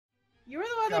You were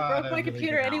the one that God, broke I my really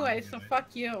computer did not anyway, wanna so do it.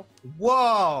 fuck you.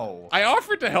 Whoa! I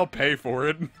offered to help pay for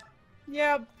it.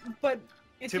 Yeah, but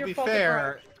it's To your be fault.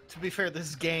 fair,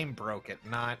 this game broke it,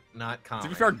 not comic. To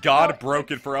be fair, God No,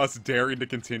 broke it for us daring to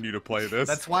continue to play this.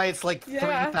 That's why it's like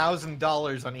Yeah.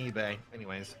 $3,000 on eBay.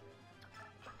 Anyways.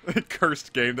 a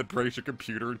cursed game that breaks your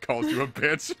computer and calls you a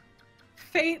bitch.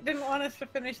 Fate didn't want us to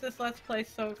finish this Let's Play,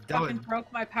 so fucking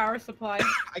broke my power supply.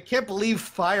 I can't believe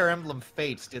Fire Emblem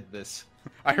Fates did this.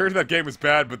 I heard that game was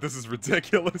bad, but this is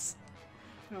ridiculous.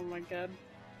 Oh my god.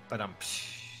 But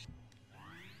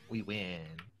we win.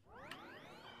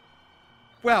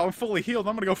 Wow, I'm fully healed.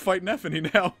 I'm gonna go fight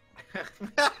Nephenee now.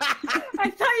 I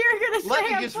thought you were gonna say Let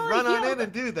me I'm just fully run on healed. in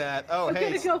and do that. Oh, I'm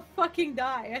hey. gonna go fucking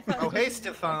die. I thought Oh, hey,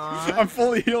 Stefan. I'm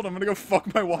fully healed. I'm gonna go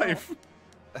fuck my wife.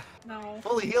 No.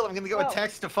 Fully healed. I'm gonna go Well,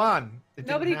 attack Stefan. It didn't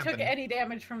Nobody happen. took any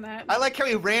damage from that. I like how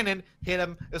he ran in, hit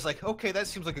him. It was like, okay, that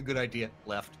seems like a good idea.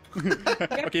 Left.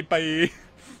 Okay, bye.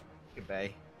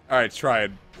 Goodbye. Alright, try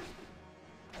it.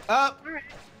 Up. Alright.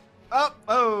 Up.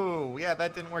 Oh, yeah,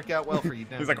 that didn't work out well for you.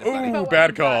 He's like, didn't it, buddy? ooh,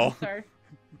 bad call. Sir.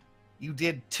 You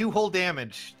did 2 whole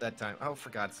damage that time. Oh, for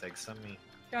God's sake, send me.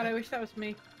 God, I wish that was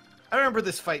me. I remember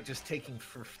this fight just taking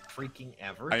for freaking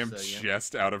ever. I am so, yeah.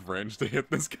 just out of range to hit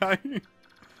this guy.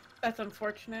 That's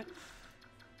unfortunate.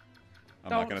 I'm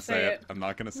not Don't gonna say say it. it. I'm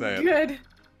not gonna say it. Good.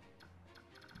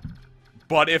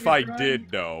 But if You're I growing.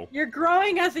 did know. You're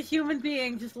growing as a human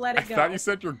being. Just let I it go. thought you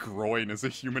said your groin is a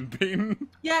human being.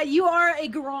 Yeah, you are a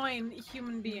groin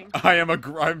human being.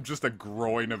 I'm just a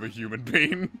groin of a human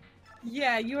being.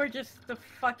 Yeah, you are just the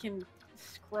fucking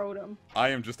scrotum. I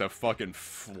am just a fucking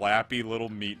flappy little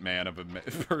meat man of a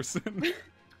person.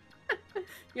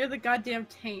 You're the goddamn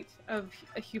taint of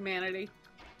humanity.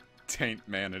 Taint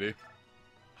manity.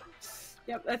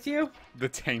 Yep, that's you. The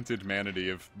tainted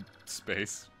manity of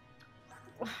space.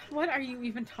 What are you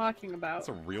even talking about? That's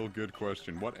a real good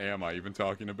question. What am I even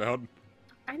talking about?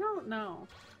 I don't know.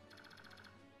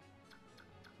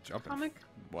 Jumping. Comic,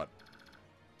 What?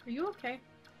 are you okay?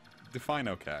 Define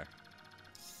okay.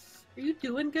 Are you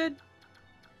doing good?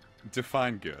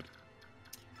 Define good.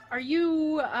 Are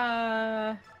you,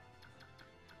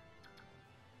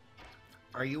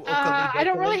 Are you Oakley I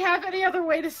don't really Dokley? have any other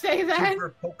way to say that.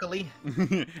 Super Pokaly?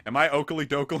 Am I Oakley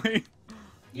Dokley?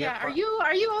 Yeah, Yep.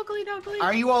 are you Oakley Dokley?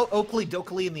 Are you all Oakley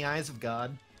Dokley in the eyes of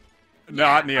God?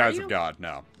 Not in the are eyes you? of God,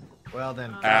 no. Well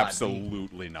then, God,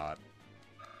 Absolutely not.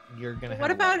 You're gonna. What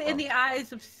have a about lot in of the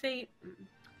eyes of Satan?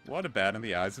 What about in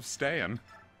the eyes of Stan?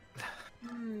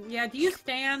 Yeah, do you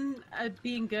stand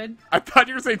being good? I thought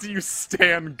you were saying, do you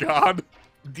stand God?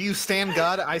 Do you stand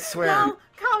God? I swear. No,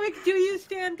 comic, do you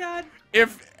stand God?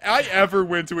 If I ever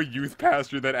went to a youth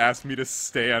pastor that asked me to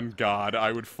stand God,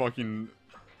 I would fucking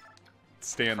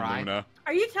stand Cry? Luna.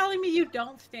 Are you telling me you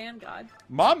don't stand God?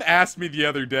 Mom asked me the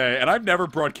other day, and I've never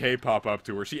brought K-pop up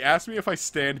to her. She asked me if I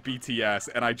stand BTS,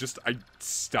 and I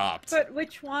stopped. But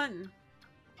which one?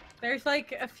 There's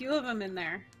like a few of them in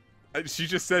there. She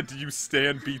just said, do you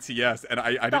stand BTS? And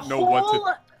I The didn't know what to...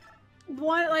 whole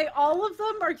one, like all of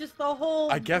them, or just the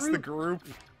whole? I guess the group?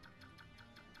 group...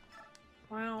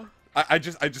 Wow. I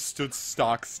just stood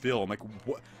stock still. I'm like,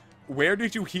 where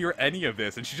did you hear any of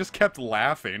this? And she just kept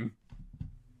laughing.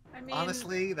 I mean,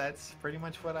 Honestly, that's pretty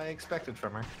much what I expected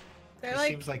from her. they're It like,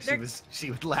 seems like they're,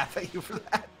 she would laugh at you for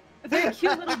that. they're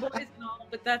cute little boys and all,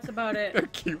 but that's about They're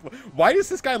it. cute. Why does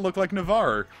this guy look like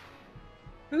Navarre?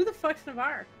 Who the fuck's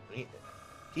Navarre?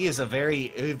 He is a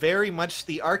very much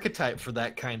the archetype for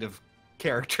that kind of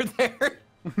character there.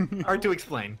 Hard to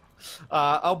explain.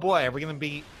 Oh boy, are we gonna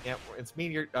be? Yeah, it's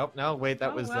Meteor. Oh no, wait,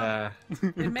 that Oh, was wow.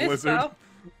 You missed, Blizzard. though.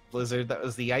 Blizzard. That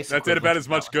was the ice. That did equivalent about as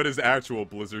much of good as actual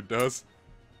Blizzard does.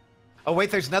 Oh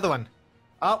wait, there's another one.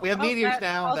 Oh, we have meteors that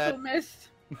now. Also That missed.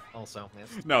 also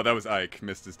missed. No, that was Ike.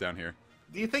 Mist is down here.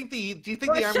 Do you think the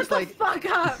Oh, army's shut the like? fuck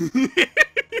up!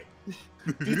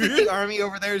 Do you think the army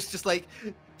over there is just like,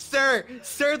 sir,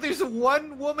 there's a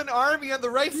one-woman army on the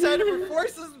right side of her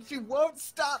forces, and she won't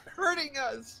stop hurting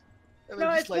us. And No,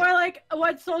 they're it's just like, more like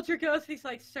one soldier goes, he's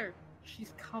like, "Sir,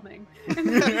 she's coming," and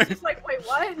then he's just like, "Wait,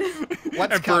 what?"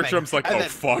 what's And coming? Bertram's like, And oh then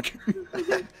fuck.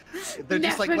 they're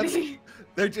just like, what's? Nephenee.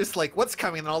 They're just like, what's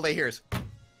coming? And all they hear is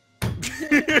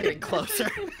getting closer.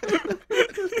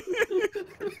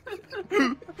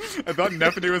 I thought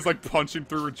Nephenee was like punching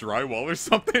through a drywall or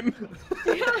something.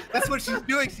 That's what she's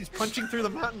doing. She's punching through the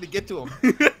mountain to get to him.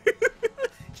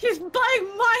 She's playing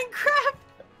Minecraft.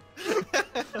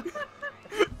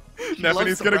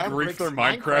 Nephenee's gonna grief their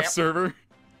Minecraft server.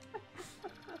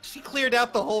 She cleared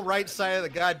out the whole right side of the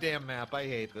goddamn map. I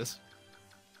hate this.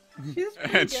 She's pretty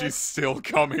And good. she's still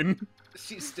coming.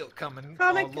 She's still coming.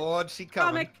 Comic. Oh lord, she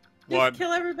coming. comic. What? Just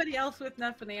kill everybody else with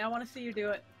Nephenee. I want to see you do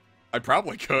it. I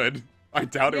probably could. I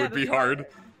doubt it would be that's why- hard.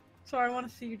 So I want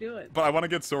to see you do it. But I want to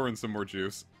get Soren some more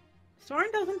juice. Soren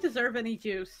doesn't deserve any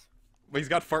juice. Well, he's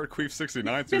got Fart Queef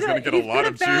 69, so he's gonna get a lot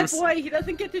of He's been a bad juice. boy. He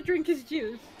doesn't get to drink his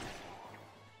juice.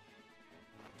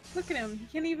 Look at him. He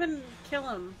can't even kill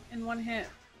him in one hit.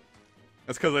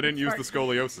 That's because I didn't use Fart. the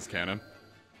scoliosis cannon.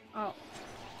 Oh.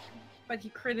 But he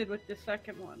critted with the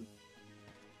second one.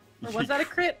 Or was that a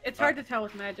crit? It's hard to tell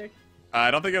with magic.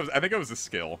 I don't think it was. I think it was a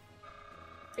skill.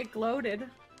 It gloated.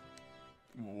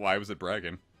 Why was it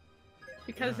bragging?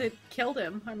 Because it killed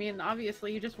him. I mean,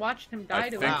 obviously, you just watched him die I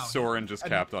to think it. Soren just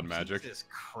capped on magic. Jesus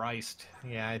Christ.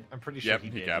 Yeah, I'm pretty sure Yep, he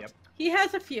he did. capped. Yep. He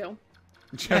has a few.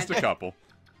 Just a couple.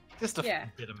 Just a Yeah.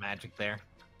 bit of magic there.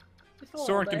 Just a little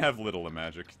Soren bit. can have little of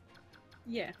magic.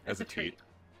 Yeah, as a treat. teat.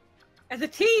 As a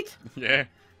teat? Yeah.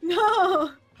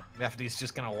 No! Nephenee's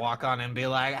just gonna walk on and be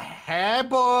like, "Hey,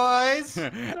 boys!"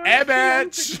 Hey,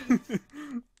 bitch!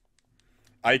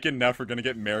 Ike and Neff are gonna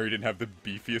get married and have the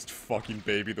beefiest fucking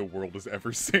baby the world has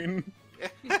ever seen.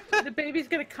 The baby's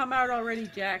gonna come out already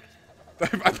jacked. I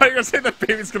thought you were gonna say the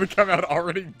baby's gonna come out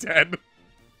already dead.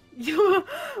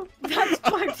 That's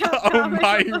fucked up. Oh Thomas.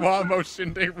 my wamo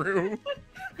shinderu.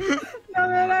 No,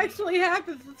 that actually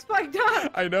happens. It's fucked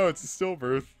up. I know, it's a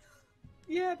stillbirth.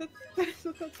 Yeah, that's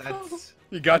what that's called. That's...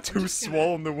 You got too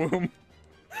swole in the womb.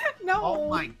 No. Oh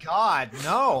my god,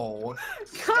 no!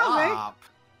 Comic. Stop!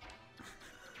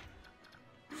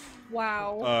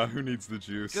 Wow. Who needs the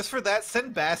juice? Just for that,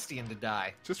 send Bastion to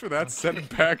die. Just for that, send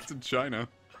it back to China.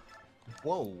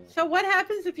 Whoa. So what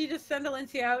happens if you just send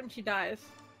Alencia out and she dies?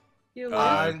 You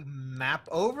lose? Map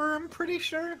over, I'm pretty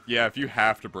sure? Yeah, if you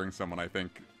have to bring someone, I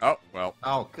think. Oh, well.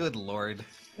 Oh, good lord.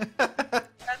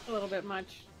 That's a little bit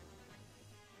much.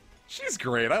 She's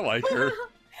great, I like her.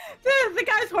 The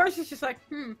guy's horse is just like,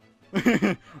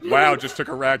 Wow, just took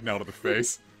a Ragnar to the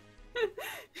face.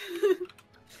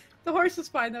 The horse is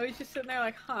fine though. He's just sitting there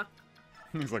like, huh.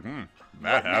 He's like, that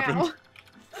What happened.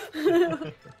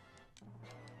 now?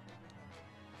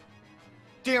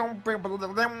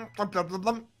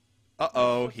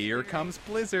 Uh-oh, here comes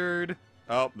Blizzard.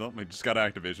 Oh, no, we just got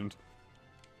Activisioned.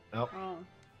 Oh. Oh.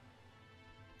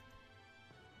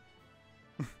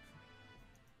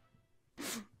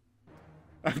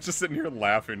 I'm just sitting here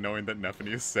laughing knowing that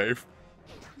Nephenee is safe.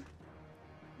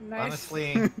 Nice.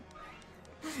 Honestly,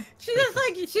 She's just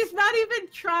like, she's not even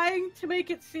trying to make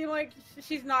it seem like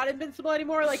she's not invincible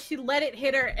anymore. Like, she let it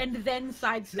hit her and then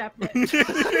sidestepped it. She's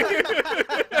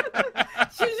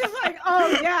just like,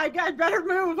 oh yeah, I better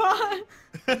move on.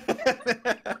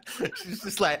 she's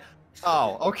just like,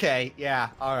 oh, okay, yeah,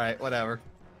 alright, whatever.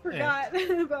 Forgot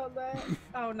about that.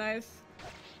 Oh, nice.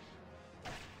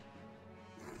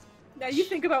 Now you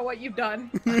think about what you've done.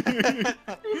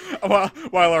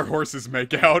 While our horses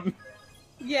make out.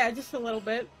 Yeah, just a little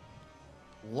bit.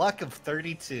 Luck of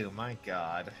 32, my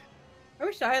god. I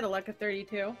wish I had a luck of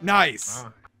 32. Nice!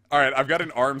 Oh, Alright, I've got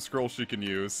an arm scroll she can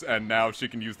use, and now she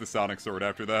can use the Sonic Sword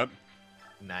after that.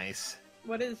 Is nice.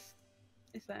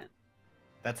 that?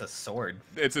 That's a sword.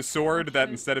 It's a sword Oh, that shit.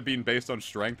 instead of being based on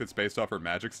strength, it's based off her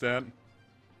magic stat.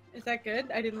 Is that good?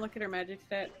 I didn't look at her magic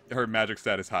stat. Her magic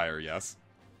stat is higher, yes.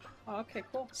 Oh, okay,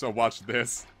 cool. So watch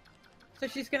this. So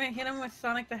she's gonna hit him with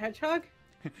Sonic the Hedgehog?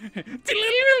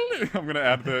 I'm gonna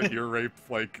add the ear rape,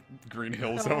 like, Green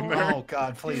Hill zone there. Oh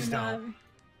god, please don't.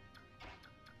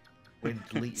 Wait,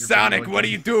 delete your Sonic, video what are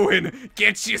you again. doing?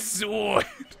 Get your sword!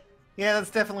 Yeah,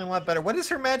 that's definitely a lot better. What is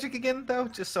her magic again, though?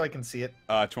 Just so I can see it.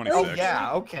 26. Oh,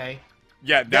 yeah, okay.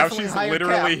 Yeah, now Definitely she's higher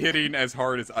literally cap. hitting as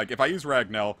hard as, like, if I use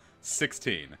Ragnell,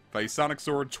 16. If I use Sonic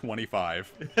Sword,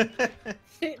 25.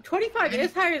 25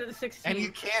 is higher than 16.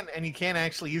 and you can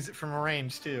actually use it from a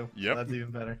range, too. So Yep. that's even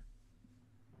better.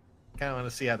 Kind of want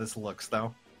to see how this looks,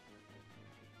 though.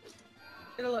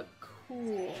 It'll look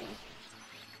cool.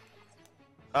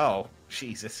 Oh,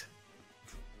 Jesus.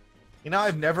 You know,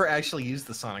 I've never actually used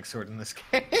the Sonic Sword in this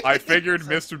game. I figured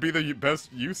Mist would be the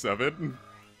best use of it. I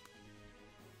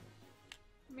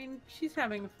mean, she's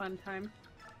having a fun time.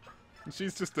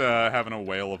 She's just having a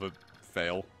whale of a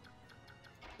fail.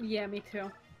 Yeah, me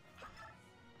too.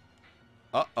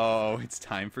 Uh-oh, it's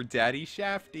time for Daddy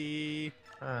Shafty.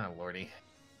 Ah, lordy.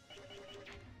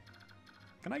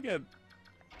 Can I get...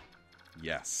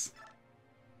 Yes.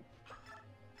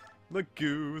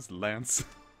 Lagoose Lance.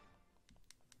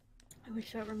 I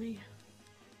wish that were me.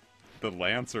 The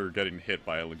Lance or getting hit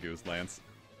by a Lagoose Lance?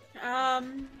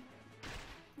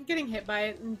 Getting hit by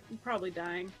it and probably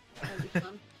dying. That'd be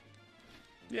fun.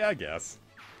 Yeah, I guess.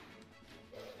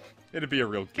 It'd be a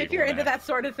real giggle If you're into match. that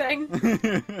sort of thing.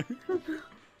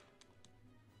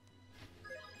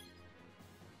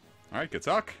 Alright, good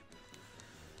talk.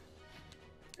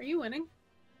 Are you winning?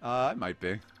 I might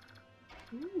be.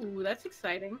 Ooh, that's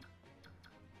exciting.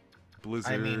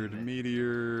 Blizzard,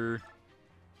 Meteor.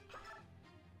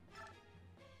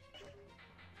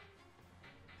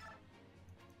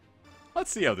 Let's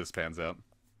see how this pans out.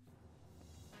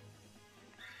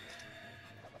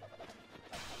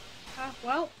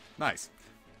 Well. Nice.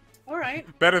 All right.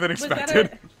 Better than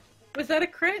expected. Was that a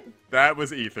crit? That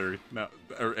was Aether. No,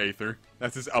 or Aether.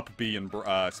 That's his up B in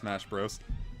Smash Bros.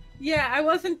 Yeah, I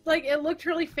wasn't, like, it looked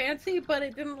really fancy, but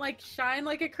it didn't, like, shine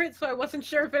like a crit, so I wasn't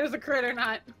sure if it was a crit or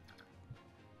not.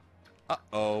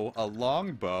 Uh-oh, a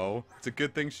longbow. It's a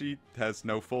good thing she has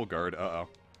no full guard. Uh-oh.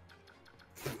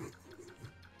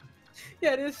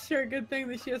 Yeah, it is sure a good thing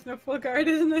that she has no full guard,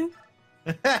 isn't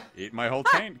it? Eat my whole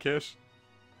taint, Kish.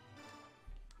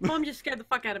 Mom just scared the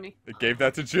fuck out of me. It gave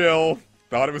that to Jill.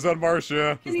 Thought it was on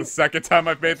Marcia. This is the second time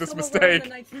I've made this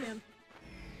mistake.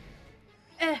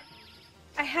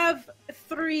 I have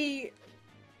 3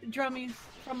 drummies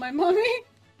from my mommy.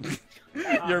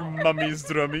 Your mummy's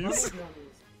drummies.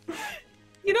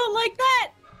 You don't like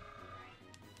that?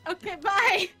 Okay,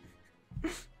 bye.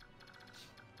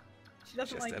 She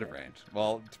doesn't Just like out of it. range.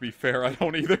 Well, to be fair, I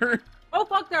don't either. Oh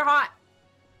fuck, they're hot.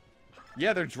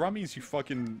 Yeah, they're drummies, you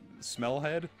fucking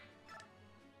smellhead.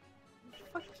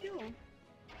 Fuck you.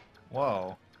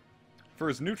 Whoa. For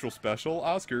his neutral special,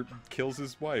 Oscar kills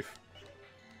his wife.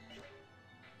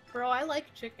 Bro, I like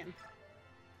chicken.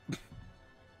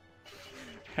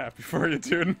 Happy for you,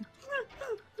 dude.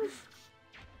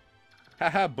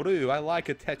 Haha, Blue, I like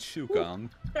a Tetsukan.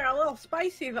 They're a little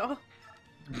spicy though.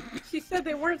 She said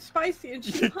they weren't spicy and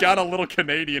she You got a little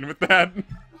Canadian with that.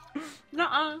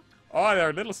 Nuh-uh. Oh, they're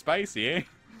a little spicy, eh?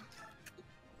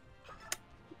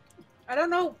 I don't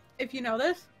know if you know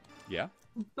this, Yeah?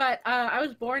 but I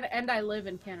was born and I live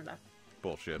in Canada.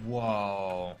 Bullshit.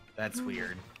 Whoa. That's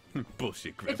weird.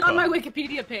 Bullshit, Grandpa. It's on my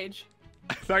Wikipedia page.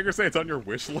 I thought you were gonna say it's on your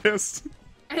wish list.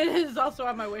 It is also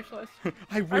on my wish list.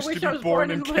 I wish to I be was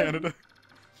born in and lived. Canada.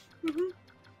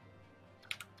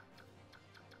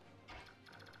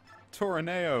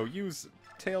 Tornado, use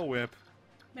Tail Whip.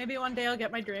 Maybe one day I'll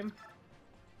get my dream.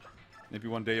 Maybe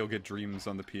one day you'll get Dreams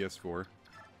on the PS4.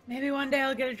 Maybe one day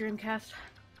I'll get a Dreamcast.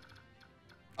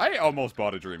 I almost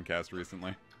bought a Dreamcast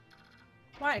recently.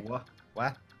 Why?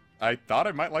 What? I thought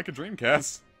I might like a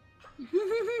Dreamcast.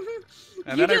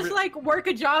 And You then just like work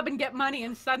a job and get money,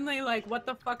 and suddenly like, what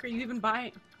the fuck are you even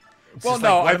buying? Well, Just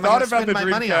no, like, what I am thought gonna about the spend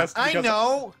my money on? Dreamcast I because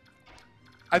know.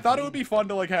 I thought it would be fun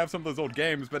to like have some of those old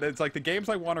games, but it's like the games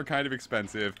I want are kind of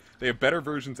expensive. They have better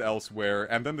versions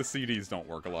elsewhere, and then the CDs don't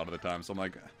work a lot of the time. So I'm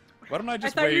like, why don't I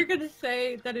just I thought wait? you were gonna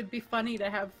say that it'd be funny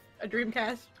to have a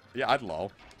Dreamcast. Yeah, I'd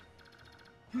lol.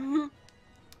 Mhm.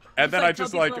 And then like I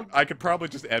just tell like people- I could probably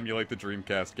just emulate the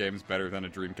Dreamcast games better than a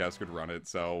Dreamcast could run it.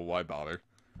 So why bother?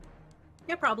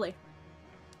 Yeah, probably.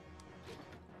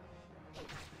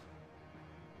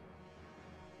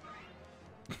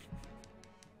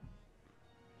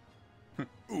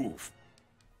 Oof.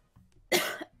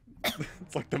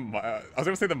 It's like the I was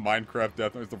gonna say the Minecraft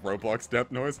death noise, the Roblox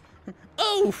death noise.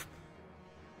 Oof.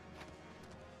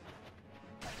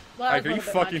 Well, Like, that are you was a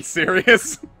little bit fucking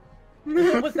serious?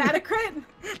 much. Was that a crit?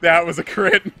 That was a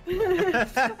crit.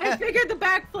 I figured the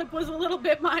backflip was a little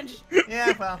bit much.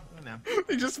 Yeah, well, you know.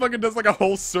 He just fucking does like a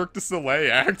whole Cirque du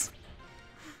Soleil act.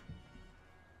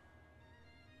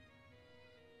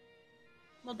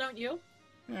 Well, don't you?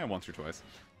 Yeah, once or twice.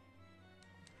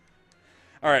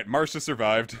 Alright, Marcia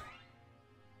survived.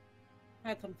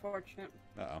 That's unfortunate.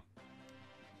 Uh-oh.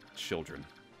 Children.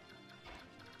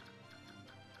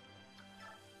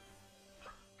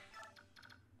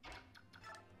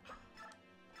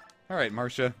 Alright,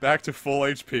 Marcia, back to full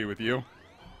HP with you.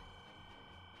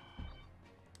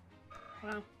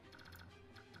 Wow.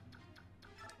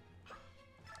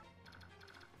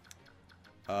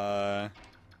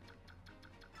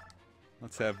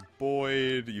 Let's have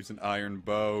Boyd use an iron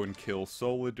bow and kill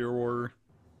Solidor.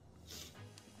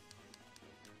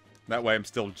 That way I'm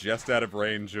still just out of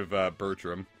range of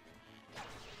Bertram.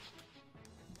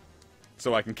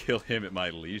 So I can kill him at my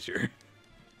leisure.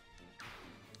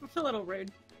 That's a little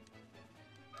rude.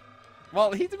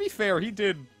 Well, to be fair, he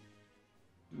did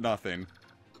nothing.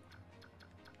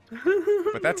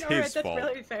 But that's Alright, his that's fault.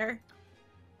 really fair.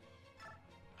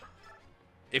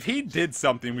 If he did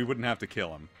something, we wouldn't have to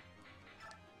kill him.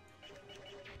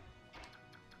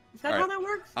 Is that how that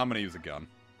works? I'm gonna use a gun.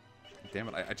 Damn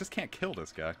it, I just can't kill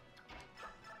this guy.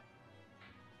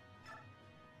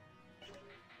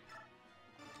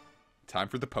 Time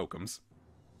for the pokums.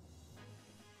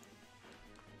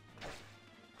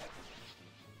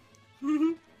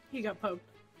 He got poked.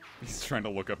 He's trying to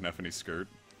look up Nephenee's skirt.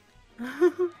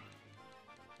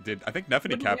 I think Nephenee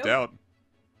Wouldn't capped you? out.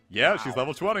 Yeah, Wow. she's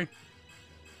level 20.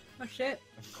 Oh shit.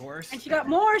 Of course. And she got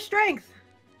more strength.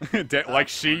 Like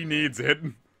she needs it.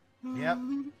 Yep.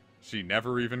 She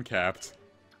never even capped.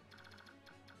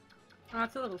 Oh,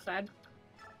 that's a little sad.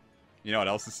 You know what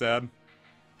else is sad?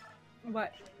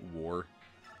 What? War.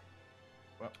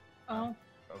 Oh,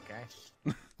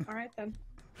 Okay. alright then.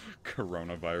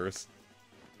 Coronavirus.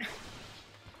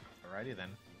 Alrighty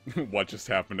then. What just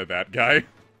happened to that guy?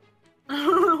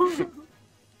 Yeah,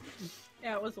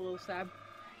 it was a little sad.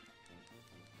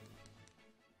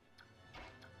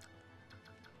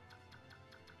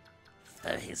 For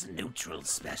his neutral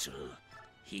special,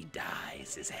 he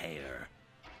dyes his hair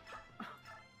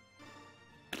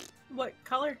What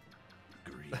color?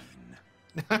 green.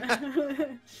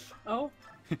 Oh.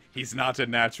 He's not a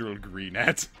natural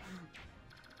greenette.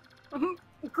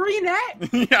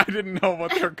 Greenette? Yeah, I didn't know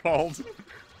what they're called.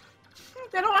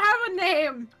 They don't have a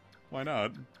name. Why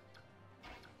not?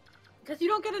 Because you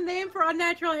don't get a name for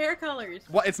unnatural hair colors.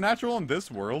 Well, it's natural in this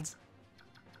world.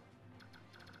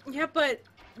 Yeah, but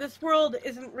this world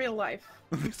isn't real life.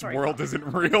 This Sorry, world Bob.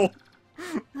 isn't real.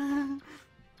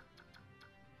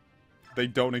 They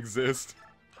don't exist.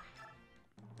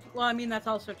 Well, I mean, that's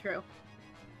also true.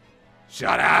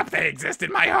 Shut up! They exist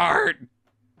in my heart!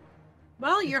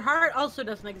 Well, your heart also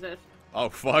doesn't exist. Oh,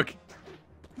 fuck.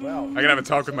 Well, I gotta have a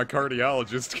talk with my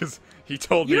cardiologist, because he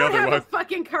told You me don't have a otherwise.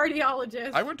 fucking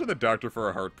cardiologist. I went to the doctor for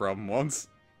a heart problem once.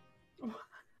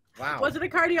 wow. Was it a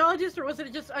cardiologist or was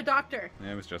it just a doctor?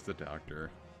 Yeah, it was just a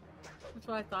doctor. That's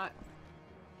what I thought.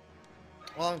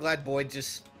 Well, I'm glad Boyd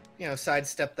just,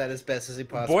 sidestepped that as best as he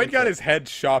possibly Boyd got could. his head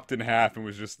chopped in half and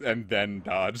and then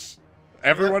dodged.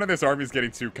 Everyone in this army is getting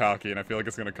too cocky, and I feel like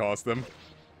it's gonna cost them.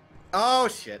 Oh,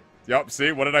 shit. Yup,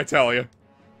 see? What did I tell you?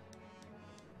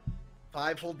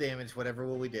 5 full damage, whatever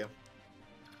will we do?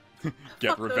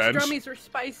 Get Fuck, revenge. those drummies are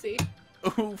spicy.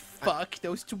 Oh, fuck.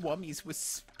 Those twummies with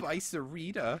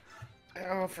Spicerita.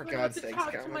 Oh, for I'm gonna God's have to sakes,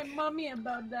 talk to my Comic. mummy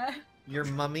about that. Your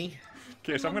mummy?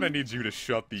 Kish, I'm gonna need you to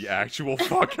shut the actual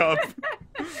fuck up.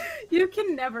 You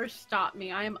can never stop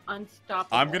me. I am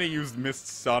unstoppable. I'm gonna use Mist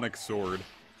Sonic Sword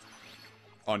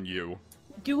on you.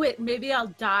 Do it. Maybe I'll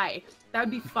die. That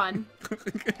would be fun.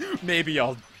 Maybe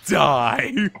I'll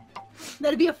die.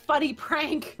 That'd be a funny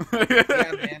prank.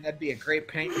 Yeah, man, that'd be a great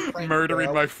prank. Murdering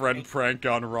bro. my friend prank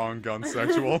gone wrong, gun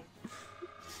sexual.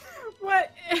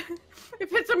 What?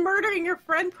 If it's a murdering your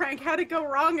friend prank, how'd it go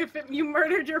wrong if you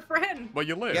murdered your friend? Well,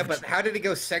 you lived. Yeah, but how did it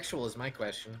go sexual is my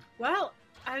question. Well,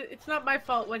 it's not my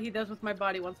fault what he does with my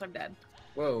body once I'm dead.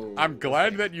 Whoa. I'm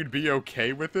glad that you'd be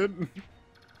okay with it.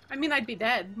 I mean, I'd be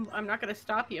dead. I'm not gonna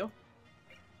stop you.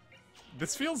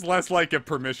 This feels less like a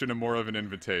permission and more of an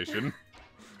invitation.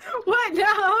 What? No!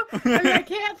 I mean, I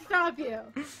can't stop you.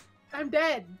 I'm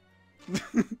dead.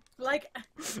 Like,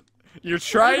 You're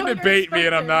trying know to you're bait me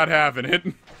and I'm expecting. not having it.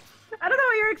 I don't know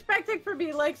what you're expecting from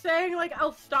me. Like, saying, like,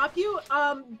 I'll stop you?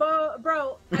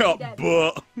 Bro, I'd be Oh, dead.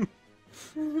 buh.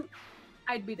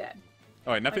 I'd be dead.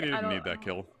 Oh, wait, Nephenee Like, I didn't need don't- that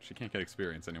kill. She can't get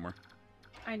experience anymore.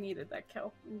 I needed that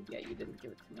kill. Yeah, you didn't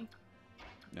give it to me.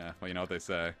 Yeah, well, you know what they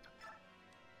say.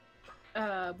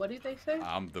 What did they say?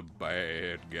 I'm the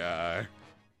bad guy.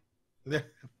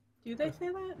 Do they say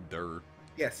that? Durr.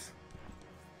 Yes.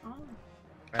 Oh.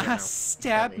 I don't know.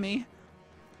 Stab Tell me.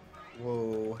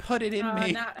 Whoa. Put it in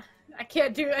me. I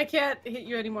can't hit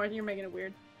you anymore. You're making it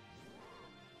weird.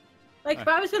 Like, if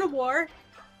I was in a war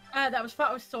that was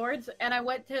fought with swords, and I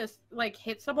went to, like,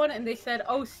 hit someone, and they said,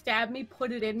 oh, stab me,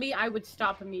 put it in me, I would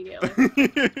stop immediately.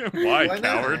 Why, Why not?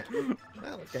 coward?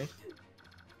 Well, okay.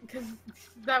 Because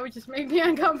that would just make me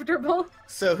uncomfortable.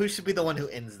 So who should be the one who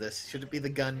ends this? Should it be the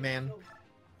gunman?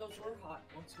 Those were hot.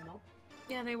 Want some milk?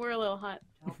 Yeah, they were a little hot.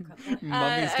 I'll cut that.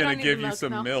 Mommy's I gonna don't need give the you milk,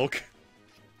 some no. milk.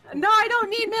 No, I don't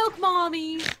need milk,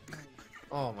 Mommy!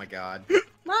 Oh my God.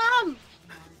 Mom!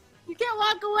 You can't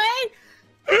walk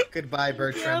away! Goodbye,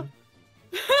 Bertram.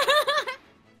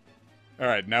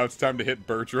 Alright, now it's time to hit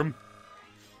Bertram.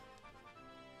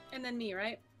 And then me,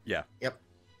 right? Yeah. Yep.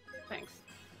 Thanks.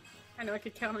 I know I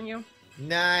could count on you.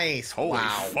 Nice. Holy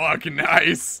wow. fuck,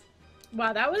 nice!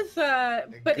 Wow, that was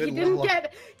but good he didn't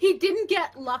level.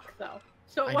 get luck though.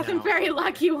 So it I wasn't know. very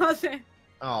lucky, was it?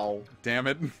 Oh. Damn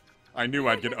it. I knew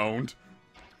I'd get owned.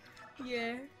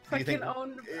 Yeah. You Fucking think-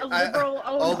 owned a I- liberal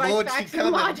owned by although it's facts and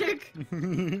coming. logic.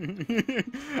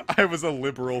 I was a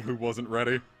liberal who wasn't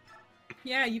ready.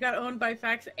 Yeah, you got owned by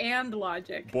facts and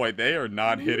logic. Boy, they are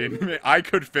not hitting me. I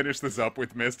could finish this up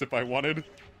with Mist if I wanted.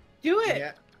 Do it.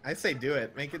 Yeah. I say do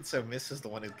it. Make it so Miss is the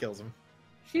one who kills him.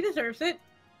 She deserves it.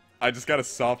 I just gotta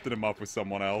soften him up with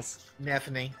someone else.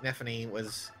 Nephenee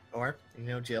was, or,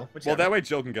 Jill. Well, whichever. that way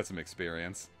Jill can get some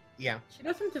experience. Yeah. She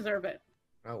doesn't deserve it.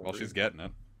 Oh, Well, she's rude. getting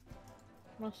it.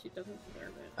 Well, she doesn't deserve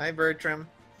it. Hi, Bertram.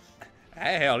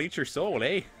 Hey, I'll eat your soul,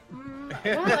 eh?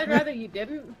 Well, I'd rather you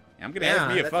didn't. I'm gonna have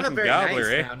me a that's fucking not very gobbler,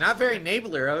 nice eh? now. Not very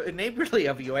neighborly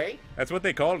of you, eh? That's what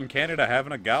they call it in Canada,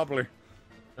 having a gobbler.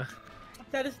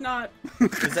 That is not.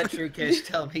 Is that true, Kish?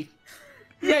 Tell me.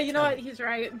 Yeah, you know what? He's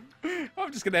right.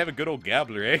 I'm just gonna have a good old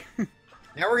gobbler, eh?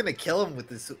 Now we're gonna kill him with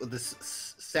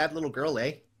this sad little girl,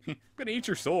 eh? I'm gonna eat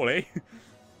your soul, eh?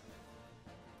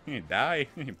 You die,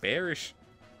 you perish.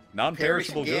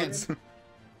 Non-perishable again. goods.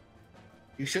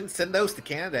 You shouldn't send those to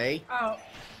Canada, eh?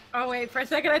 Oh wait, for a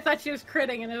second I thought she was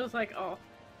critting, and it was like, oh.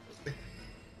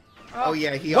 Oh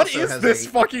yeah, he What also is has this a...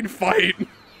 fucking fight?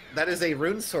 That is a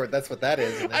rune sword. That's what that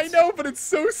is. And I that's... know, but it's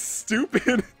so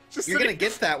stupid. Just You're sitting- gonna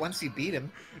get that once you beat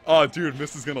him. Oh, dude,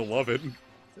 Miss is gonna love it.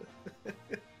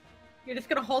 You're just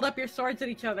gonna hold up your swords at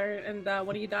each other, and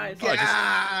one of you dies. Oh, I just-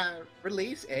 Yeah,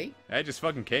 release, eh? I just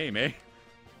fucking came, eh?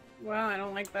 Well, I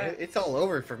don't like that. It's all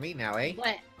over for me now, eh?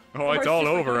 What? Oh, it's Horse all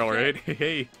just like over, a alright.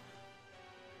 Hey.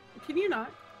 Can you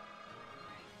not?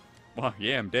 Well,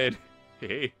 yeah, I'm dead.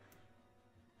 Hey.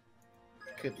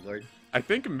 Good lord. I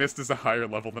think Mist is a higher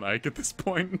level than Ike at this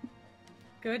point.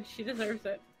 Good, she deserves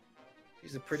it.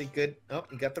 She's a pretty good... Oh,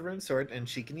 you got the rune sword, and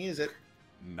she can use it.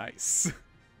 Nice.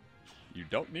 You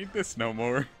don't need this no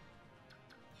more.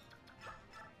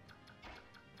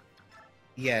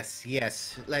 Yes,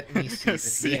 yes. Let me see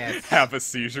this. Yes. Have a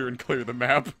seizure and clear the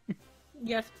map.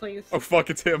 Yes, please. Oh fuck,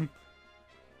 it's him.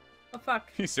 Oh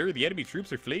fuck. Sir, the enemy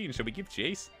troops are fleeing. Shall we give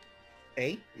chase?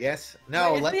 Eh? Yes.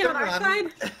 No, Wait, let is he them on our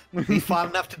run. side? We fought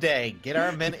enough today. Get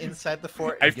our men inside the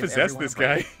fort. and I've give possessed everyone this a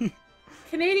break. guy.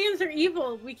 Canadians are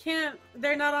evil. We can't.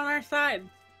 They're not on our side.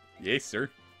 Yes, sir.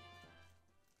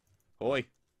 Boy.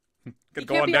 You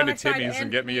Go can't on be down on to our side Timmy's and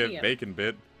and get me a Canadian. bacon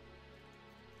bit.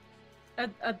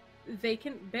 A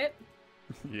vacant bit?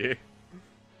 Yeah.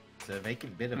 It's a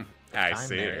vacant bit of I time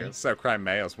see. there, eh? So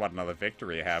Crimea's want another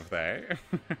victory, have they?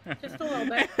 Just a little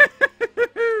bit.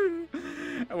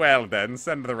 Well then,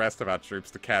 send the rest of our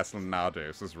troops to Castle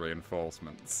Nardos as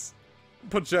reinforcements.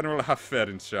 Put General Hafed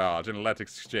in charge and let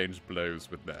exchange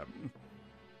blows with them.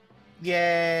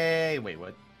 Yay! Wait,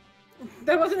 what?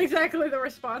 That wasn't exactly the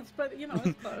response, but you know,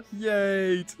 it's close.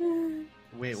 Yay!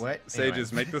 Wait, what?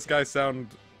 Sages, Anyway. make this guy sound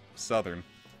southern.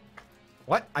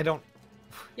 What? I don't...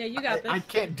 Yeah, you got this. I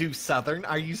can't do Southern.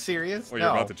 Are you serious? Well, no.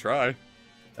 you're about to try.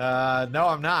 No,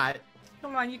 I'm not.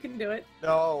 Come on, you can do it.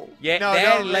 No. Yeah, no, they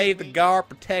don't leave make the me. guard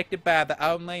protected by the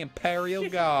only Imperial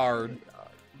Guard.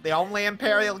 The only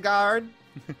Imperial Guard?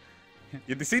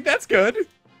 You see, that's good.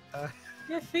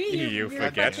 Yeah, see? You you're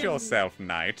forget fucking- yourself,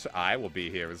 knight. I will be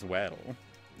here as well.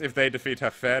 If they defeat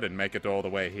Hafed and make it all the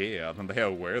way here, then they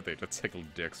are worthy to tickle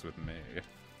dicks with me.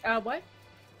 What?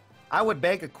 I would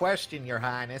beg a question, Your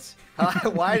Highness.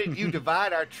 Why did you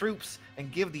divide our troops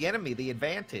and give the enemy the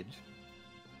advantage?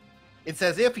 It's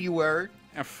as if you were...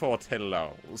 For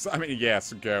Telos. I mean,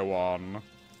 yes, go on.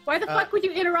 Why the fuck would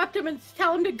you interrupt him and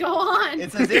tell him to go on?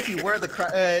 It's as if you were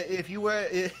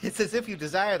It's as if you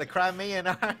desire the Crimean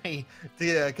army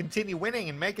to continue winning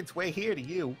and make its way here to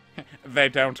you. They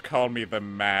don't call me the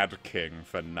Mad King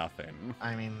for nothing.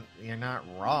 I mean, you're not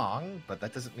wrong, but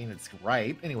that doesn't mean it's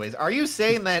right. Anyways, are you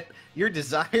saying that you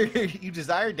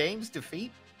desire Dane's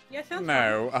defeat? Yeah, sounds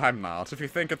No, I'm not. If you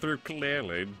think it through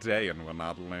clearly, Dayan will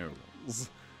not lose.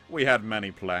 We had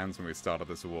many plans when we started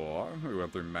this war. We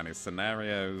went through many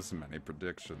scenarios, many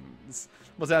predictions.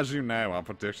 But as you know, our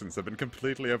predictions have been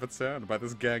completely overturned by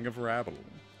this gang of rabble.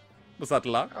 Was that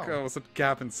luck, Oh. or was it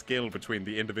gap in skill between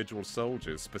the individual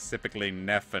soldiers, specifically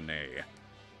Nephenee?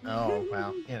 Oh,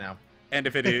 well, you know. And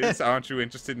if it is, aren't you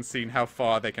interested in seeing how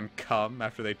far they can come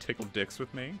after they tickle dicks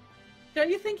with me? Don't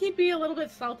you think he'd be a little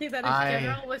bit salty that his I-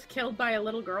 general was killed by a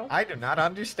little girl? I do not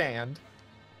understand.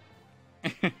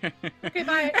 Okay,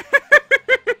 bye.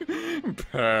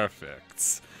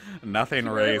 Perfect. Nothing She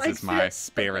really raises likes my it.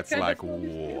 spirits I kind like of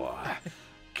understand. war.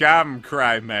 Come,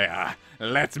 Crimea.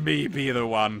 Let me be the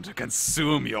one to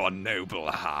consume your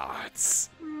noble hearts.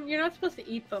 You're not supposed to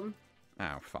eat them.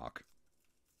 Oh, fuck.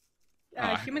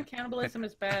 Human cannibalism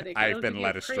is bad. It I've will been give you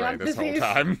led astray prion this whole disease.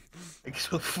 time.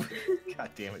 God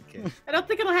damn it, kid. I don't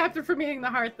think it'll happen from eating the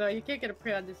heart, though. You can't get a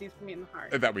prion disease from eating the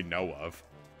heart. That we know of.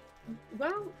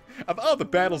 Well, Of all the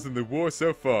battles in the war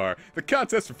so far, the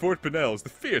contest for Fort Pinel is the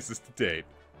fiercest to date.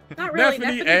 not really.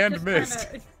 Nephenee Nephenee's and just Mist.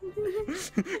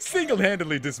 kinda-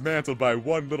 Single-handedly dismantled by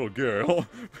one little girl.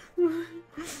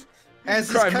 As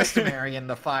is Crime- customary in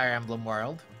the Fire Emblem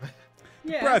world.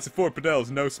 Yeah. Price of Fort Pinel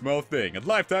is no small thing. A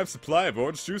lifetime supply of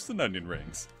orange juice and onion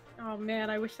rings. Oh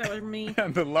man, I wish that was me.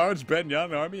 And the large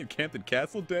Benyan army encamped in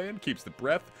Castle Dayan keeps the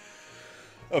breath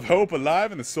of hope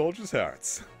alive in the soldiers'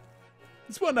 hearts.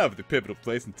 It's one of the pivotal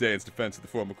place in Dane's defense of the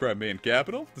former Crimean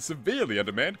capital, the severely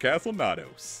undermanned Castle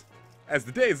Nados. As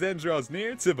the day's end draws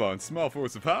near, Tibon's small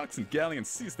force of hawks and galleons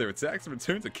cease their attacks and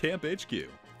return to Camp HQ.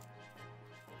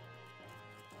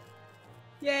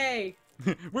 Yay!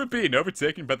 We're being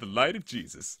overtaken by the light of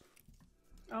Jesus.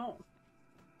 Oh,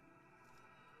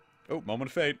 Oh, moment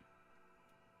of fate.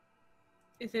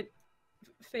 is it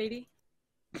Fady?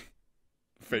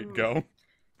 Fate go.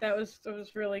 That was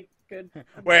really good.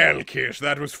 Well, Kish,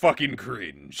 that was fucking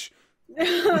cringe.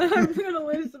 I'm gonna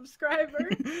lose subscriber.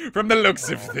 From the looks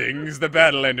of things, the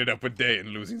battle ended up with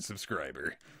Dayan losing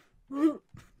subscriber.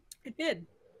 It did.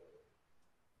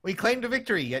 We claimed a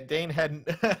victory, yet Dane had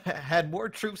had more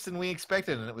troops than we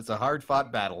expected, and it was a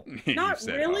hard-fought battle. You Not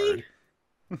said really. hard.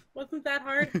 Wasn't that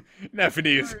hard?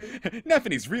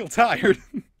 Nephenee's real tired.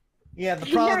 Yeah, the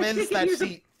problem Yeah, is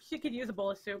that she could use a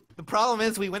bowl of soup. the problem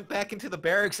is we went back into the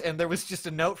barracks, and there was just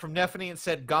a note from Nephenee that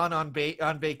said, "Gone on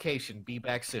vacation. Be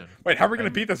back soon." Wait, how are we gonna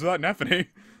beat this without Nephenee?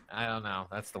 I don't know.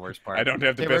 That's the worst part. I don't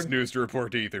have the They best were- news to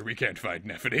report either. We can't find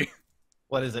Nephenee.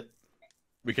 What is it?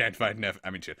 We can't find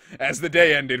shit. As the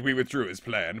day ended, we withdrew as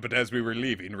planned, but as we were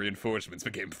leaving, reinforcements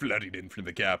began flooding in from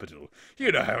the capital.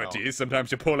 You know how it is.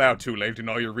 Sometimes you pull out too late and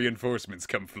all your reinforcements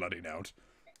come flooding out.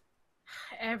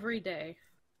 Every day.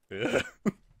 Ugh.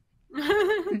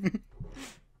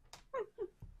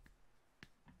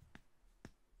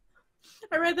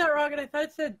 I read that wrong and I thought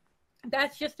it said,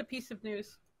 that's just a piece of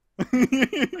news.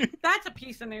 That's a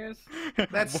piece of news.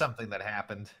 That's something that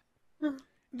happened.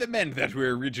 The men that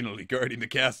were originally guarding the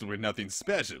castle were nothing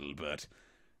special, but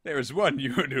there was one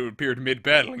unit who appeared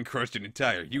mid-battle and crushed an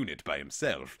entire unit by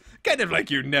himself. Kind of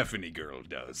like your Nephenee girl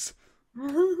does.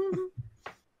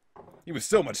 He was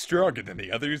so much stronger than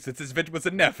the others, it's as if it was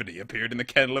a Nephenee appeared in the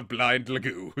kennel of blind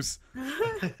lagoos.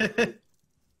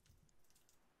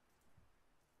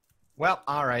 Well,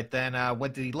 all right then.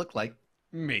 What did he look like?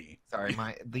 Me. Sorry,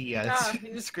 the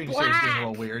he was screen share's getting a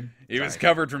little black. weird. He was Sorry.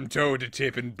 covered from toe to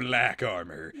tip in black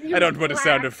armor. He I don't was want to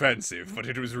sound black. offensive, but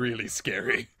it was really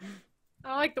scary.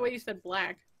 I like the way you said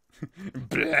black.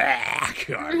 Black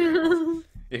armor.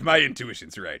 If my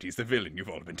intuition's right, he's the villain you've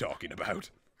all been talking about.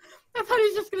 I thought he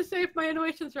was just gonna say if my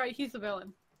intuition's right, he's the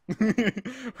villain.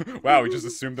 Wow, we just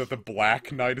assumed that the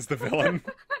Black Knight is the villain.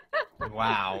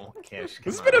 Wow, Kish.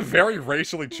 This has come been a on. very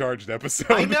racially charged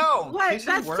episode. I know. What? Kish is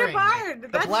That's too worrying me. hard. The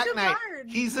That's Black too Knight. hard.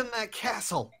 He's in that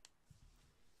castle.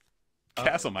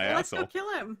 Castle my Let's go asshole.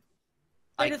 kill him.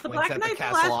 Like, Wait, is the points Black at Knight the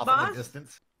castle last off in boss? the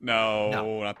distance. No,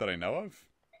 No. not that I know of.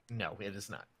 No, it is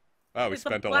not. Oh, we Is the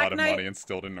spent a Black lot of Knight- money and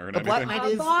still didn't earn The Black anything.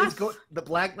 Knight is boss? the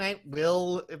Black Knight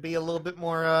will be a little bit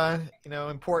more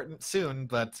important soon,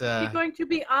 but Is he going to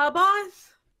be a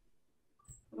boss?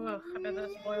 Ugh, I bet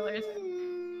that's spoilers.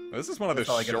 This is one of the That's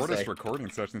all I gotta shortest say. recording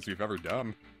sessions we've ever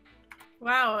done.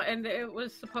 Wow, and it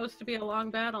was supposed to be a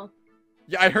long battle.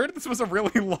 Yeah, I heard this was a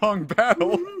really long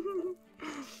battle.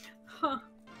 Huh.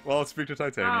 Well, let's speak to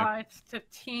Titania. Ah, it's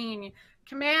Titania.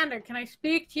 Commander, can I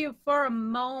speak to you for a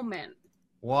moment?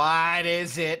 what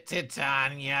is it,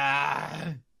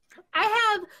 Titania? I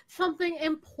have something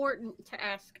important to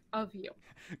ask of you.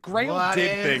 Grail What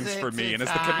did is things it, for me, and as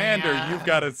the Titania? commander,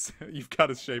 you've got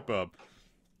to shape up.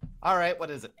 All right, what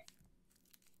is it?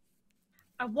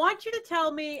 I want you to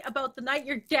tell me about the night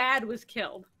your dad was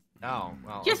killed. Oh,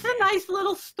 well. Just a nice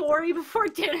little story before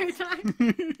dinner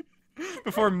time.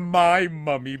 Before my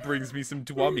mummy brings me some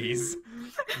dwummies.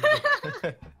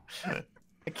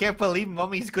 I can't believe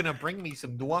Mummy's gonna bring me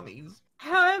some dwummies.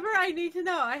 However, I need to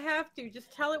know. I have to.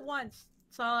 Just tell it once.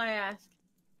 That's all I ask.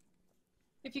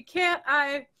 If you can't,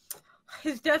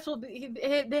 his death will be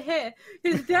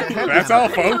his death. Will That's be all,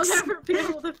 something folks. I'll never be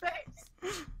able to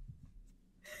face.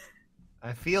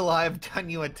 I feel I've done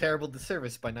you a terrible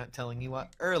disservice by not telling you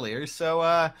earlier,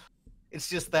 so it's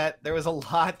just that there was a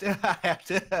lot I have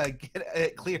to get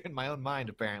it clear in my own mind.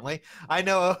 Apparently, I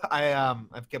know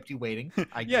I've kept you waiting.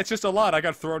 Yeah, it's just a lot. I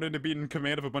got thrown into being in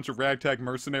command of a bunch of ragtag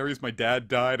mercenaries. My dad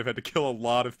died. I've had to kill a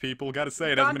lot of people. Gotta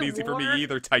say, it hasn't been Gone to easy for war. me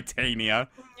either, Titania.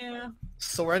 Yeah.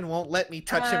 Soren won't let me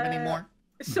touch him anymore.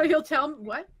 So you'll tell me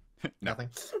what? Nothing.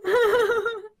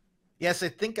 Yes, I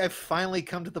think I've finally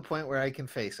come to the point where I can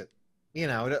face it. You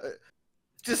know,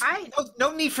 just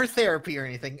no need for therapy or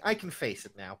anything. I can face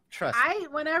it now. Trust me.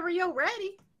 Whenever you're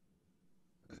ready.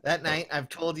 That night, I've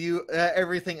told you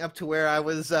everything up to where I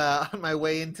was on my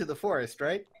way into the forest,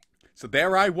 right? So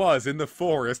there I was in the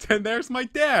forest, and there's my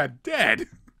dad, dead.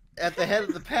 At the head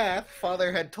of the path,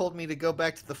 Father had told me to go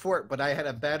back to the fort, but I had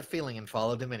a bad feeling and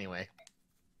followed him anyway.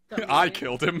 I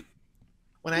killed him.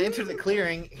 When I entered the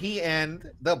clearing, he and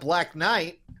the Black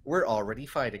Knight were already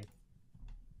fighting.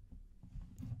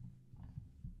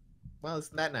 Well,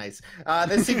 isn't that nice?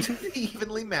 They seemed to be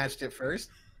evenly matched at first.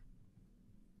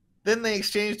 Then they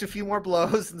exchanged a few more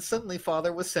blows, and suddenly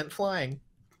Father was sent flying.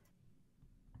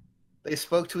 They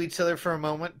spoke to each other for a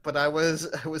moment, but I was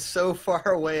so far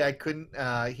away I couldn't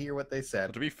hear what they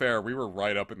said. To be fair, we were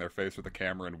right up in their face with the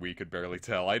camera and we could barely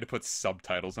tell. I had to put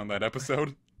subtitles on that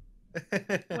episode.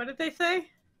 What did they say?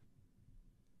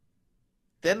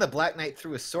 Then the Black Knight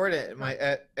threw a sword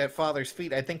at Father's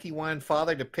feet. I think he wanted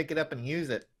Father to pick it up and use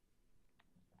it.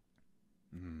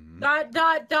 Dot,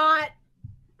 dot, dot.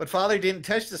 But Father didn't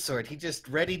touch the sword. He just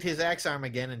readied his axe arm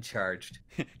again and charged.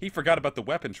 He forgot about the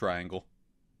weapon triangle.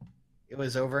 It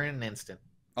was over in an instant.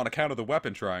 On account of the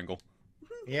weapon triangle.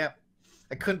 Yep.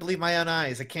 I couldn't believe my own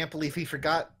eyes. I can't believe he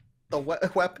forgot the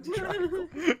weapon triangle.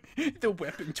 The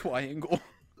weapon triangle.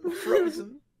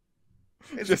 Frozen.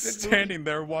 It's Just standing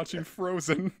there watching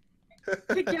Frozen.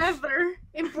 Together,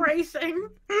 embracing.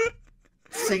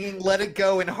 Singing Let It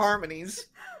Go in harmonies.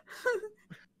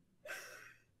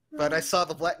 But I saw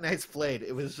the Black Knight's blade.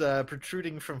 It was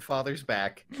protruding from Father's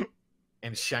back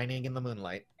and shining in the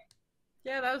moonlight.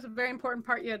 Yeah, that was a very important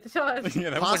part you had to tell us. Yeah,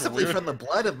 that was Possibly like from the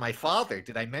blood of my father.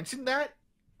 Did I mention that?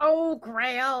 Oh,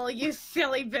 Grail, you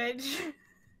silly bitch.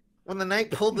 When the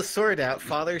knight pulled the sword out,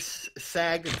 Father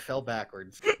sagged and fell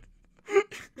backwards.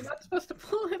 You're not supposed to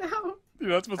pull it out. You're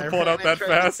not supposed to I pull it out ran that and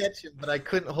tried to fast. catch him, but I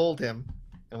couldn't hold him,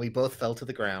 and we both fell to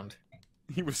the ground.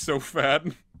 He was so fat.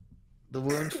 The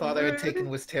wound Father had taken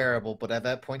was terrible, but at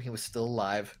that point he was still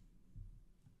alive.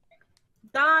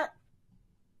 Dot.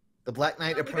 The Black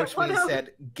Knight We got approached me one and out.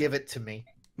 said, "Give it to me."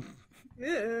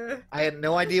 Ugh. I had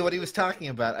no idea what he was talking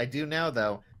about. I do now,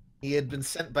 though. He had been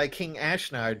sent by King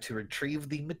Ashnard to retrieve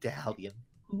the medallion.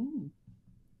 Ooh.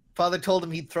 Father told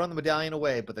him he'd thrown the medallion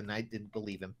away, but the knight didn't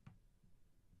believe him.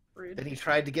 Rude. Then he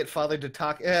tried to get Father to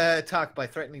talk by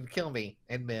threatening to kill me,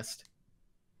 and missed.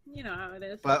 You know how it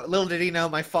is. But little did he know,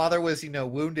 my father was,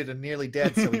 wounded and nearly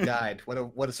dead, so he died.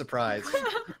 What a surprise.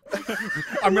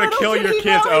 I'm gonna Little kill did your he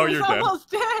kids. know Oh, he you're was dead.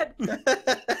 almost dead.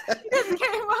 He just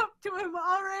came up to him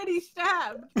already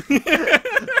stabbed.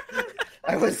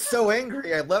 I was so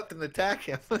angry, I leapt and attacked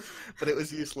him, but it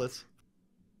was useless.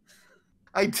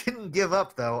 I didn't give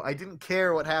up, though. I didn't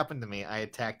care what happened to me. I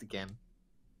attacked again.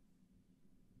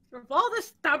 Of all the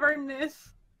stubbornness.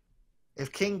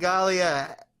 If King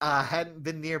Galia hadn't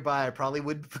been nearby, I probably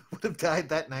would have died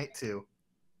that night, too.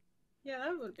 Yeah,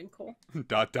 that would have been cool.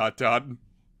 Dot, dot, dot.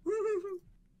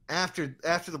 After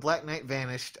the Black Knight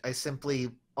vanished,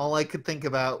 all I could think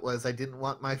about was I didn't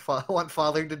want want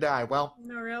Father to die. Well,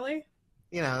 No, really?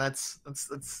 that's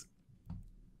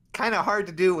kind of hard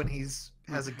to do when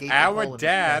has a gaping hole Our in his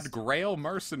dad, chest. Grail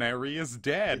Mercenary, is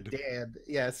dead. Dad,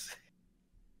 yes.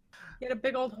 He had a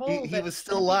big old hole. He that- was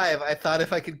still alive. I thought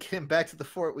if I could get him back to the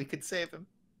fort, we could save him.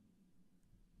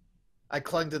 I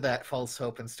clung to that false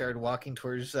hope and started walking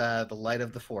towards the light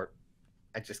of the fort.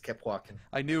 I just kept walking.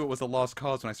 I knew it was a lost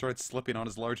cause when I started slipping on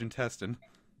his large intestine.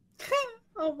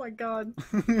 Oh my god.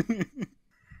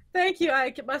 Thank you,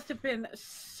 Ike. It must have been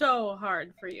so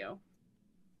hard for you.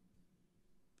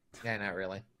 Yeah, not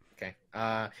really. Okay.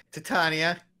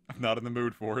 Titania. I'm not in the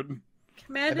mood for it.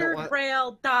 Commander want-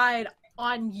 Grail died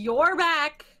on your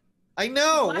back. I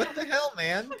know. What? What the hell,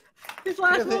 man? His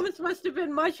last What is it? moments must have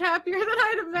been much happier than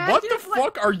I'd imagined. What the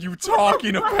fuck are you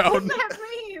talking What about? does that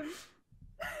mean?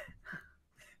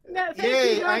 Thank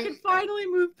Yay, you, I can finally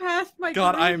move past my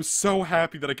God, grief. I am so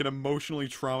happy that I can emotionally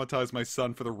traumatize my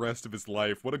son for the rest of his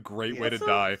life. What a great way to What the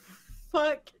die.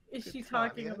 fuck is she Titania.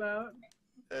 talking about?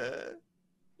 Uh,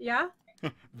 Yeah?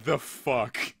 The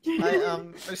fuck.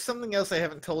 there's something else I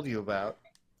haven't told you about.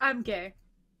 I'm gay.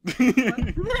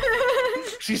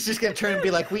 She's just gonna turn and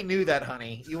be like, "We knew that,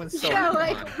 honey. You and so Yeah,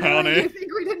 like, Honey. really, you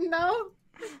think we didn't know?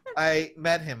 I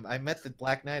met him. I met the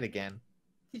Black Knight again.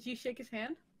 Did you shake his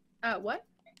hand? What?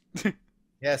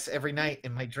 Yes, every night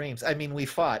in my dreams. I mean, we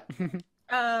fought.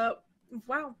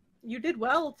 Wow. You did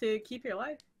well to keep your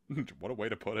life. What a way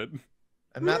to put it.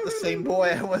 I'm not the same boy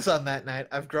I was on that night.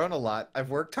 I've grown a lot. I've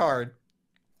worked hard.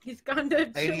 He's gone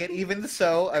to... And yet, even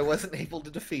so, I wasn't able to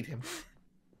defeat him.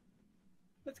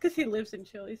 That's because he lives in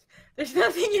Chili's. There's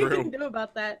nothing you True. can do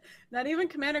about that. Not even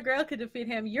Commander Grail could defeat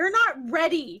him. You're not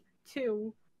ready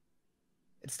to.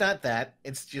 It's not that.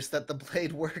 It's just that the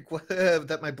blade work,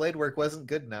 that my blade work wasn't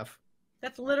good enough.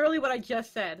 That's literally what I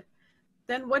just said.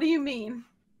 Then what do you mean?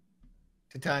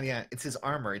 Titania, it's his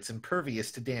armor. It's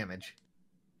impervious to damage.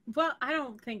 Well, I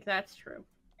don't think that's true.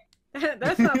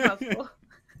 That's not possible.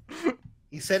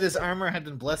 He said his armor had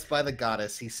been blessed by the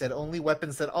goddess. He said only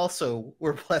weapons that also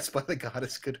were blessed by the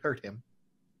goddess could hurt him.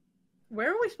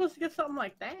 Where are we supposed to get something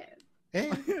like that?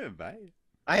 Eh, Bye.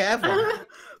 I have one.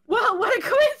 Well, what a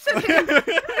coincidence!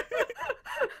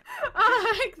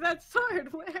 That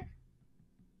sword, where?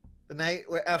 The night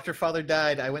after Father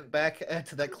died, I went back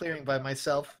to that clearing by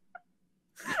myself.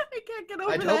 I can't get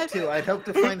over I'd that. I'd hope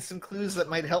to find some clues that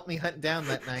might help me hunt down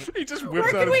that night. He just Where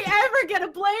whips out can we his... ever get a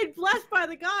blade blessed by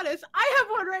the goddess? I have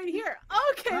one right here.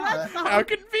 Okay, that's How not.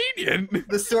 convenient!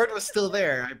 The sword was still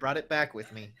there. I brought it back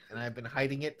with me, and I've been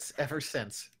hiding it ever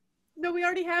since. No, we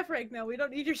already have rank now. We don't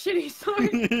need your shitty sword.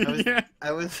 Yeah.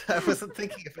 I wasn't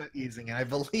thinking about using it. I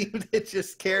believed it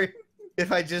just carried.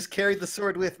 If I just carried the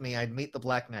sword with me, I'd meet the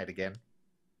Black Knight again,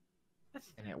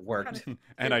 That's and it worked.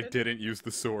 And I didn't use the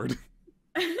sword.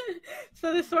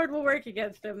 So the sword will work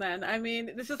against him then. I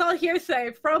mean, this is all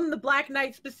hearsay from the Black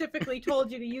Knight specifically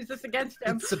told you to use this against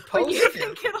him. It's But supposed you to.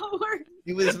 think it'll work?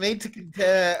 He was made to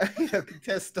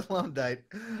contest Stallone Knight,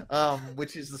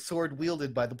 which is the sword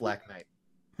wielded by the Black Knight.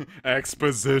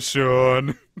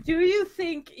 Exposition. Do you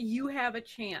think you have a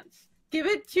chance? Give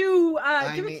it to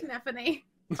Nephenee.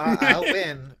 I'll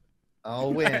win.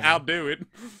 I'll win. I'll do it.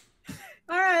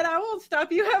 All right, I won't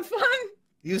stop you. Have fun.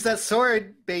 Use that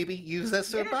sword, baby. Use that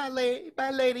sword. Yeah. Bye,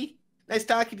 lady. Nice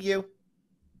talking to you.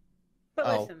 But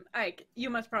Oh. listen, Ike, you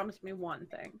must promise me one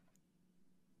thing.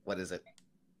 What is it?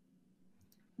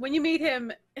 When you meet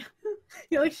him,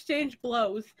 you'll exchange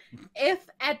blows. If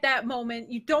at that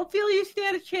moment you don't feel you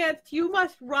stand a chance, you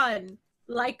must run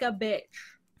like a bitch.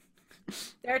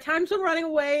 There are times when running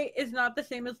away is not the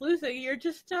same as losing. You're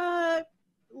just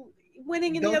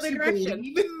winning in the other direction.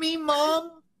 Believe in me,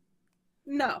 Mom?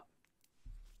 No.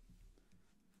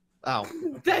 Oh.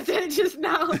 That's it just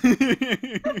now.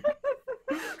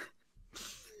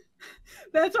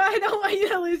 That's why I don't want you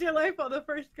to lose your life on the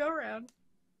first go-round.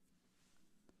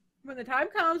 When the time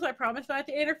comes, I promise not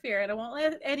to interfere, and I won't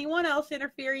let anyone else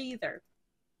interfere either.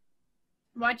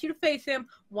 I want you to face him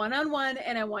one-on-one,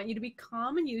 and I want you to be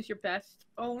calm and use your best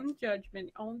own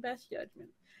best judgment.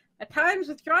 At times,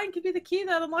 withdrawing can be the key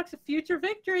that unlocks a future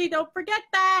victory. Don't forget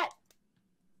that!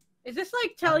 Is this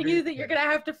like telling you that you're going to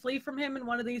have to flee from him in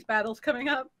one of these battles coming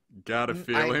up? Got a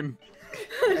feeling.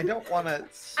 I don't want to.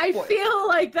 I feel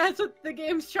like that's what the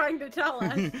game's trying to tell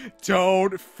us.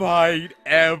 Don't fight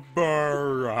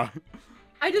ever.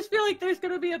 I just feel like there's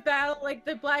gonna be a battle, like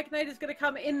the Black Knight is gonna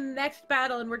come in the next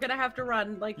battle, and we're gonna have to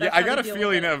run. Like, Yeah, that's I how got a they deal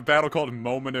feeling with a battle called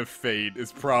Moment of Fate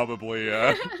is probably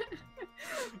it.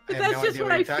 But I have that's no just idea what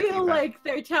what I you're talking feel about. like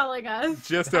they're telling us.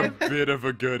 just a bit of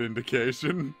a good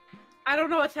indication. I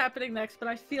don't know what's happening next, but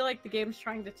I feel like the game's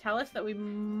trying to tell us that we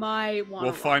might want.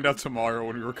 We'll find out tomorrow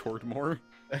when we record more.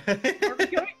 Are we going to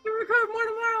record more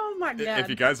tomorrow? Oh my god! If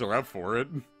you guys are up for it.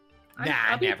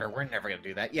 I'll be- never. We're never gonna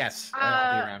do that. Yes,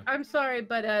 I'll be around. I'm sorry,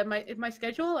 but my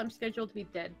schedule, I'm scheduled to be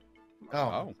dead.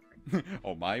 Oh.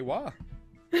 Oh my wa.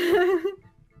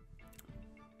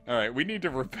 Alright, we need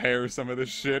to repair some of this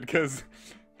shit, because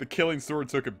the killing sword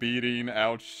took a beating.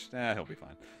 Ouch. He'll be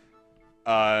fine.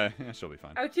 Yeah, she'll be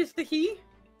fine. Ouch is the he?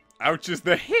 Ouch is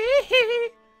the hee.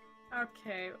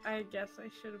 Okay, I guess I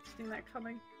should have seen that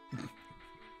coming.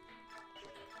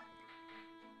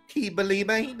 He believe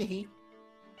me.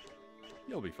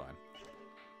 You'll be fine.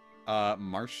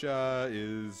 Marsha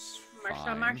is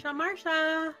fine.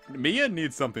 Marsha. Mia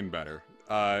needs something better.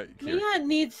 Here, Mia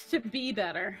needs to be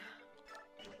better.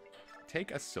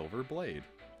 take a silver blade.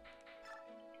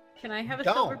 Can I have a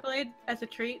Don't. silver blade as a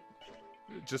treat?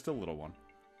 Just a little one.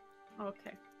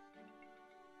 Okay.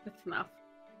 That's enough.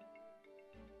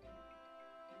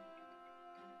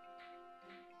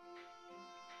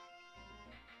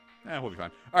 We'll be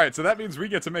fine. Alright, so that means we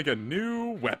get to make a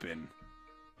new weapon.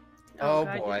 Oh,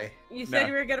 God, boy. You said Nah.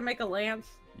 you were gonna make a lance.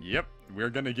 Yep, we're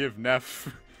gonna give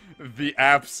Neff the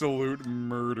absolute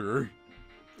murder.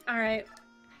 Alright.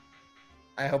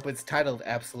 I hope it's titled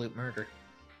Absolute Murder.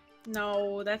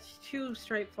 No, that's too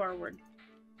straightforward.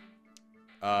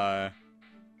 I'd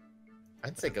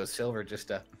say go silver just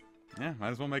to. Yeah, might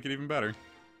as well make it even better.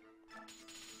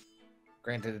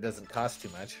 Granted, it doesn't cost too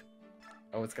much.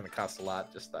 Oh, it's gonna cost a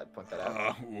lot. Just thought I'd point that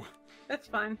out. Ooh, That's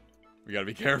fine. we gotta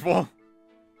be careful.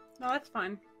 No, that's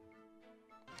fine.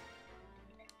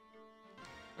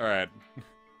 Alright.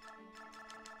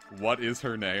 What is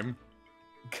her name?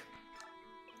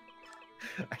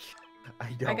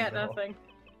 I don't I got know. nothing.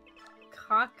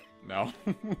 Cock. No.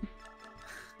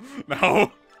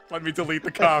 No! Let me delete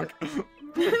the cock.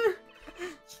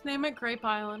 Just name it Grape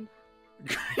Island.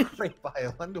 Grape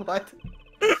Island? What?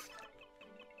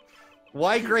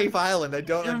 Why Grape Island? I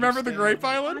don't You remember the understand. Grape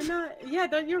Why Island? not? Yeah,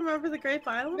 don't you remember the Grape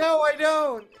Island? No, I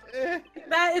don't.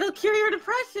 That it'll cure your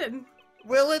depression.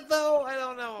 Will it though? I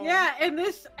don't know. Yeah, and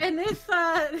this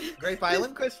Grape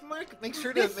Island? Question mark. Make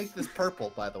sure to make this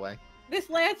purple, by the way. This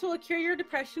lance will cure your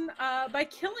depression by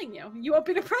killing you. You won't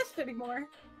be depressed anymore.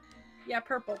 Yeah,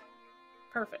 purple.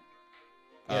 Perfect.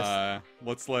 Yes.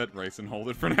 Let's let Rayson hold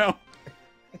it for now.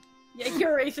 Yeah,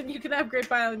 you're racing. You can have Great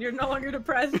Island. You're no longer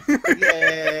depressed.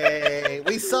 Yay!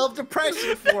 We solved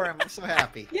depression for him. I'm so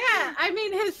happy. Yeah, I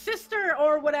mean, his sister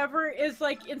or whatever is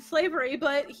like in slavery,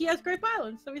 but he has Great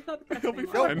Island, so he's not depressed He'll be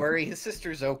anymore. fine. Don't worry, his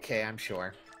sister's okay, I'm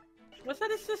sure. Was that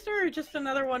his sister or just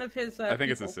another one of his? I think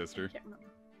it's people? his sister. I can't remember.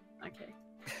 Okay.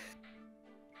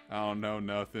 I don't know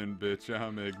nothing, bitch.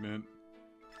 I'm ignorant.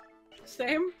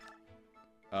 Same.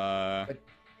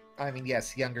 I mean,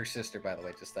 yes, younger sister, by the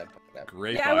way, just that.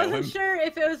 Great Yeah, I Island. wasn't sure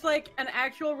if it was like an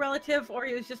actual relative or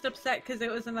he was just upset because it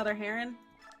was another heron.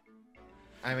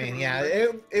 I mean, yeah,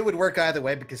 it would work either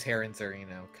way because herons are, you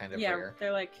know, kind of Yeah, rare.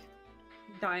 they're like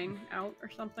dying out or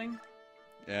something.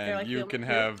 And like you the can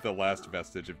only have the last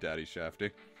vestige of Daddy Shafty.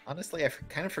 Honestly, I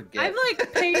kind of forget. I've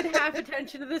like paid half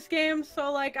attention to this game,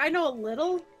 so like I know a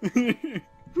little.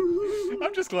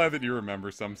 I'm just glad that you remember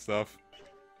some stuff.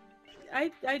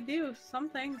 I do some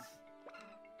things.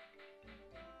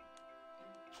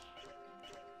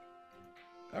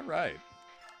 All right.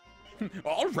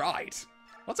 All right.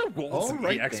 Let's award All some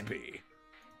right, EXP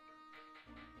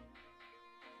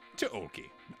to Oki.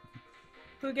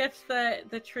 Who gets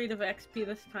the treat of XP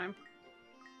this time?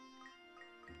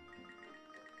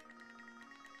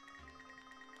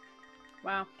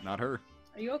 Wow. Not her.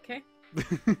 Are you okay?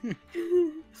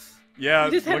 Yeah,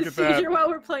 You just had look a at that. seizure while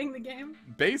we're playing the game.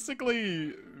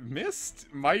 Basically, Mist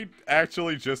might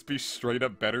actually just be straight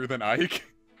up better than Ike.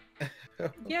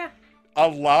 Yeah. A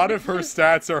lot of her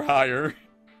stats are higher.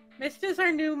 Mist is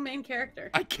our new main character.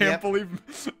 I can't Yep.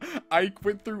 believe Ike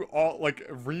went through all, like,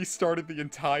 restarted the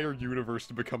entire universe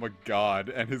to become a god,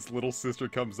 and his little sister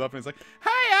comes up and is like,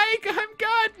 "Hi, Ike, I'm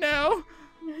god now!"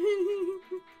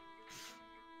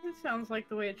 It sounds like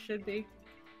the way it should be.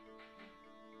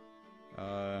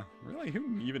 Really,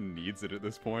 who even needs it at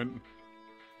this point?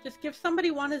 Just give somebody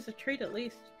one as a treat at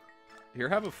least. Here,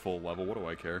 have a full level, what do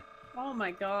I care? Oh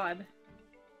my god.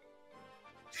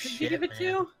 Did you Shit, give it man.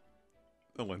 to?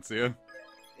 Alencia.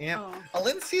 Yeah. Oh.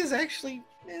 Alencia is actually.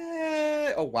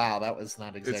 Oh wow, that was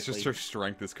not exactly. It's just her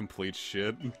strength is complete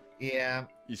shit. Yeah.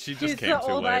 She just She's came the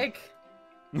too old late.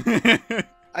 Ike.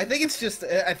 I think it's just.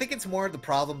 I think it's more the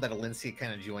problem that Alencia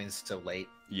kind of joins so late.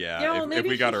 Yeah, Yeah, well, if maybe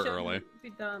we got she her shouldn't early.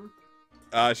 Be dumb.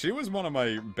 She was one of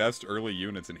my best early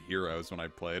units in Heroes when I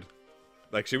played.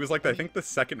 Like, she was like, I think the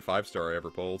second 5-star I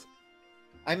ever pulled.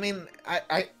 I mean,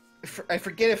 I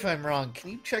forget if I'm wrong. Can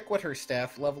you check what her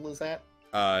staff level is at?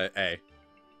 A.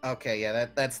 Okay, yeah,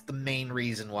 that's the main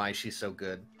reason why she's so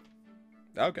good.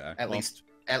 Okay. At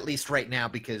least right now,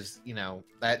 because you know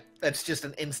that's just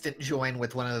an instant join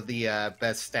with one of the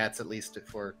best stats, at least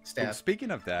for staff. Speaking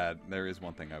of that, there is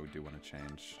one thing I would do want to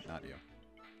change. Not you.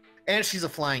 And she's a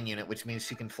flying unit, which means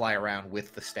she can fly around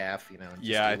with the staff, you know. And just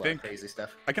Yeah, do I a lot of think- crazy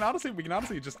stuff. We can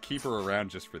honestly just keep her around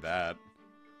just for that.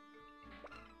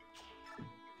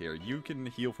 Here, you can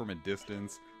heal from a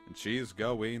distance, and she's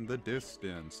going the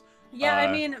distance. Yeah,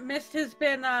 I mean, Mist has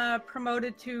been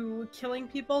promoted to killing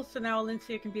people, so now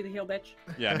Alencia can be the heal bitch.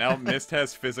 Yeah, now Mist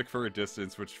has Physic for a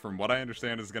distance, which from what I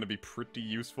understand is going to be pretty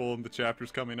useful in the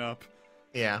chapters coming up.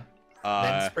 Yeah, Uh,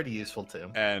 that's pretty useful too.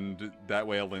 And that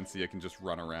way Alencia can just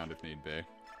run around if need be.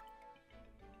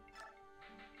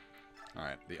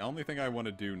 Alright, the only thing I want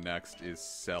to do next is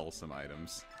sell some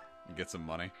items and get some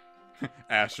money.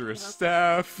 Asher's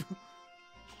staff!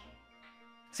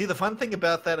 See, the fun thing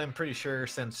about that, I'm pretty sure,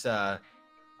 since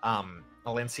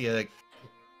Alencia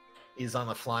is on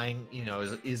the flying, you know,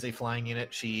 is a flying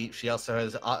unit, she also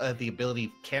has the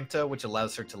ability Canto, which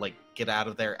allows her to like get out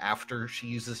of there after she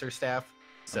uses her staff.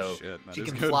 So shit, that she is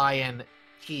can good. fly in,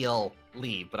 heal,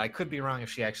 leave. But I could be wrong if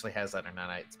she actually has that or not.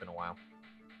 It's been a while.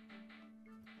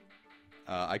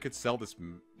 I could sell this...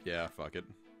 Yeah, fuck it.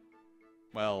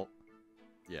 Well,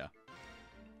 yeah.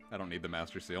 I don't need the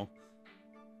Master Seal.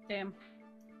 Damn.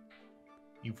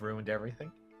 You've ruined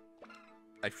everything.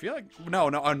 I feel like...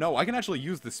 No, I can actually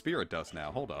use the Spirit Dust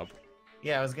now. Hold up.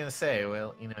 Yeah, I was gonna say,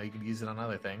 well, you know, you could use it on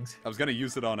other things. I was gonna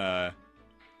use it on a...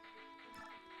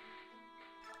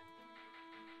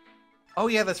 Oh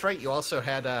yeah, that's right. You also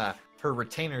had her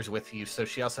retainers with you, so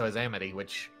she also has Amity,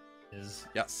 which is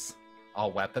Yes. a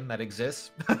weapon that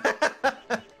exists.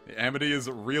 The Amity is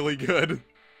really good.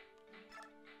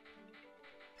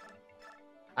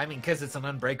 I mean, because it's an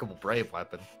unbreakable brave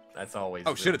weapon. That's always.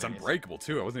 Oh shit, it's really nice. unbreakable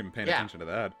too. I wasn't even paying Yeah. attention to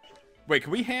that. Wait,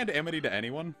 can we hand Amity to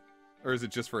anyone? Or is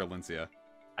it just for Alencia?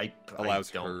 I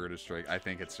Allows don't. her to strike. I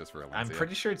think it's just for Alencia. I'm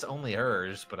pretty sure it's only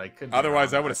hers, but I could. Be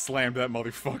Otherwise, I wrong. would have slammed that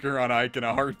motherfucker on Ike in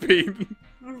a heartbeat.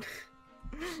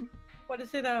 What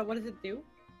does it do?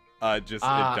 Just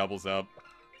it doubles up.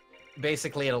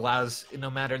 Basically, it allows, no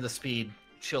matter the speed,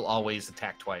 she'll always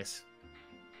attack twice.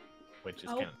 Which is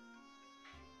kind of...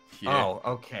 Yeah. Oh,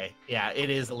 okay. Yeah, it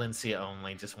is Alencia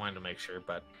only. Just wanted to make sure,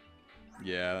 but...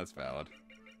 Yeah, that's valid.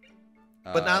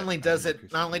 But not only does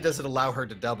it allow her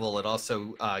to double, it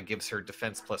also gives her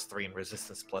defense +3 and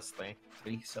resistance +3.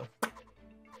 So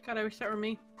God, I wish that were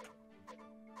me.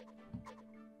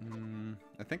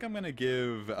 I think I'm gonna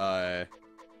give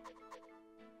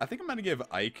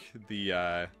Ike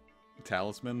the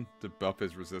talisman to buff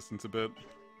his resistance a bit.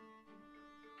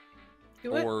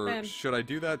 Do it, Or man. should I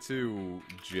do that to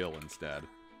Jill instead?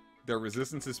 Their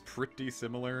resistance is pretty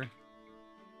similar.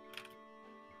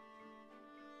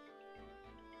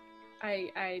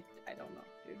 I don't know,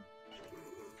 dude.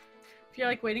 If you're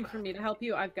like waiting for me to help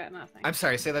you, I've got nothing. I'm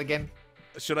sorry, say that again.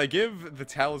 Should I give the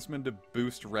talisman to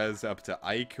boost res up to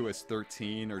Ike, who has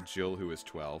 13, or Jill, who has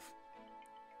 12?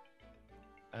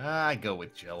 I go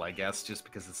with Jill, I guess, just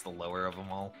because it's the lower of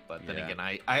them all. But then Yeah.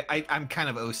 again, I'm kind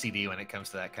of OCD when it comes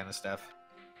to that kind of stuff.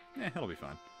 Yeah, it'll be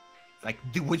fine. Like,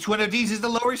 which one of these is the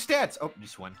lower stats? Oh,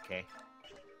 just one. Okay.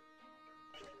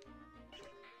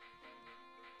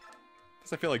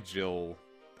 Because I feel like Jill...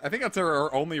 I think that's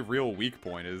her only real weak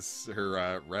point, is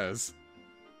her res.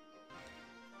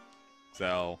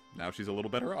 So, now she's a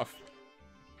little better off.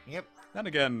 Yep. Then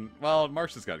again, well,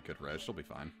 Marsha's got a good res, she'll be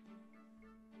fine.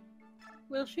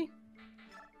 Will she?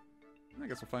 I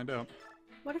guess we'll find out.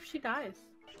 What if she dies?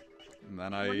 And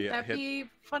then Wouldn't that be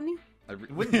funny?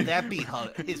 Wouldn't that be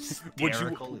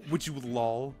hysterical? Would you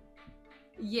lol?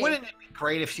 Yeah. Wouldn't it be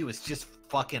great if she was just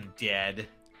fucking dead?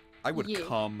 I would Yeah.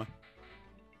 come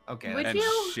Okay. Would and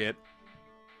you? shit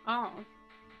Oh.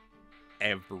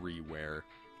 everywhere.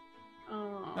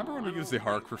 Oh. Remember when I we used don't the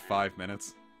Hark like for that. 5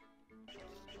 minutes?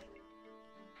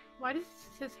 Why does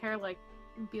his hair like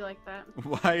be like that?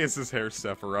 Why is his hair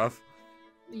Sephiroth?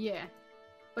 Yeah,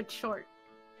 but short.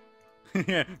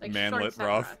 Yeah, Like manlet short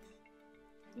rough. Sephiroth.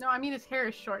 No, I mean his hair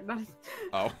is short. Not his...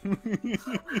 Oh.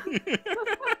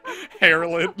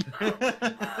 Hairlet.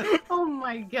 Oh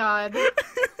my god.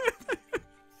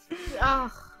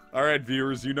 Ugh. Alright,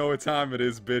 viewers, you know what time it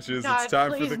is, bitches. God, it's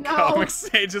time for please, the no. Comic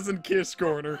Sages and Kish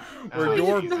Corner, where Please,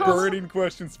 your no. burning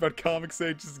questions about Comic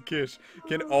Sages and Kish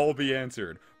can all be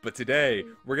answered. But today,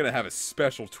 we're gonna have a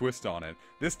special twist on it.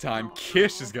 This time, Oh,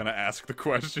 Kish no. is gonna ask the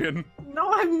question.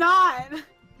 No, I'm not.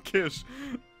 Kish,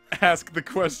 ask the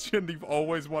question you've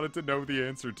always wanted to know the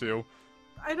answer to.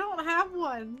 I don't have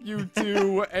one. You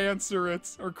do answer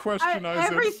it, or questionize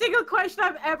Every it. single question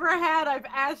I've ever had, I've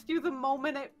asked you the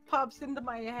moment it pops into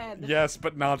my head. Yes,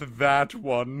 but not that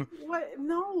one. What?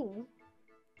 No.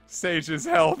 Sages,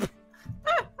 help.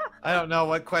 I don't know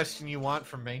what question you want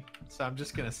from me, so I'm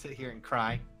just gonna sit here and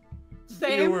cry.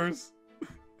 Same. Viewers,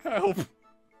 help.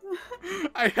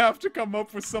 I have to come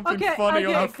up with something Okay, funny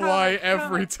on okay, the fly comic,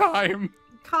 every time.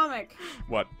 Comic.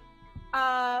 What?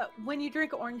 When you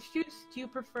drink orange juice, do you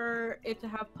prefer it to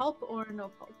have pulp or no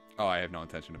pulp? Oh, I have no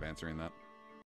intention of answering that.